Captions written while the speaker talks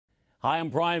Hi, I'm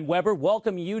Brian Weber.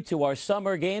 Welcoming you to our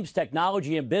Summer Games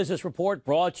Technology and Business Report,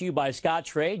 brought to you by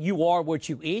Scottrade. You are what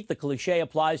you eat. The cliche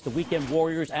applies to weekend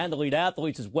warriors and elite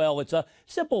athletes as well. It's a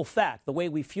simple fact. The way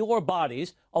we fuel our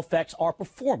bodies affects our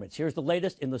performance. Here's the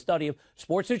latest in the study of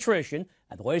sports nutrition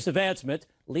and the latest advancement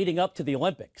leading up to the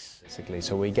Olympics. Basically,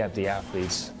 so we get the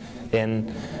athletes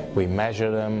in, we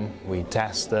measure them, we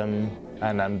test them,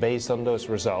 and then based on those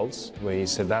results, we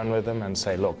sit down with them and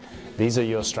say, look, these are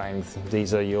your strengths,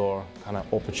 these are your kind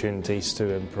of opportunities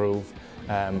to improve.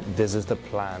 This is the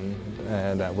plan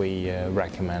that we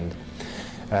recommend.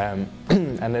 And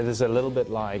it is a little bit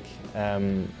like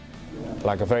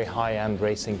a very high-end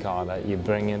racing car that you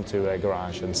bring into a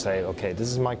garage and say, okay, this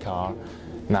is my car.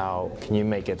 Now, can you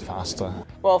make it faster?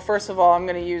 Well, first of all, I'm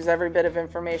going to use every bit of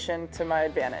information to my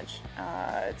advantage.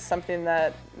 It's something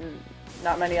that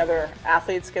not many other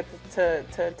athletes get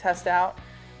to test out.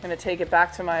 I'm going to take it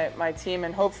back to my team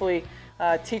and hopefully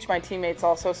teach my teammates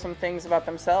also some things about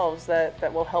themselves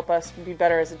that will help us be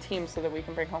better as a team so that we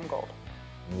can bring home gold.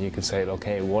 You could say,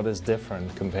 okay, what is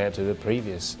different compared to the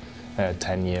previous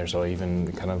 10 years or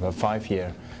even kind of a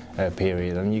 5-year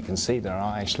period? And you can see there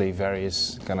are actually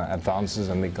various kind of advances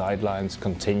and the guidelines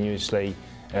continuously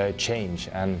change.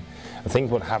 And I think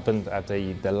what happened at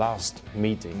the last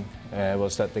meeting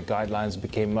was that the guidelines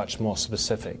became much more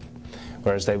specific,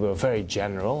 whereas they were very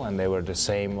general and they were the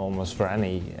same almost for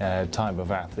any type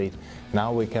of athlete.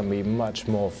 Now we can be much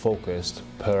more focused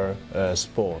per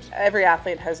sport. Every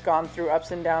athlete has gone through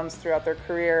ups and downs throughout their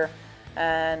career,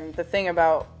 and the thing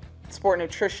about sport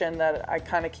nutrition that I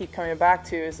kind of keep coming back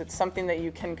to is it's something that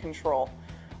you can control,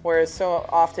 whereas so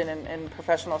often in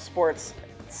professional sports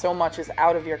so much is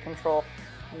out of your control.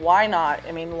 Why not,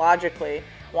 I mean logically,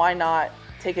 why not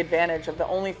take advantage of the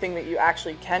only thing that you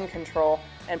actually can control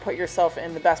and put yourself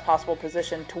in the best possible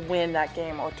position to win that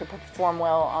game or to perform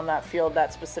well on that field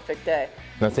that specific day?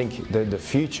 And I think the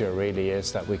future really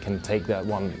is that we can take that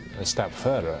one step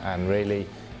further and really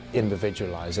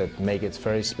individualize it, make it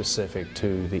very specific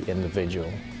to the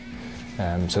individual.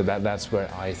 So that's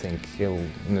where I think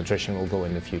nutrition will go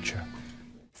in the future.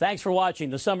 Thanks for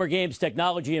watching the Summer Games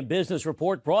Technology and Business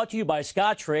Report, brought to you by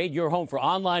Scottrade, your home for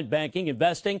online banking,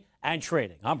 investing, and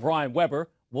trading. I'm Brian Weber.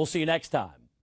 We'll see you next time.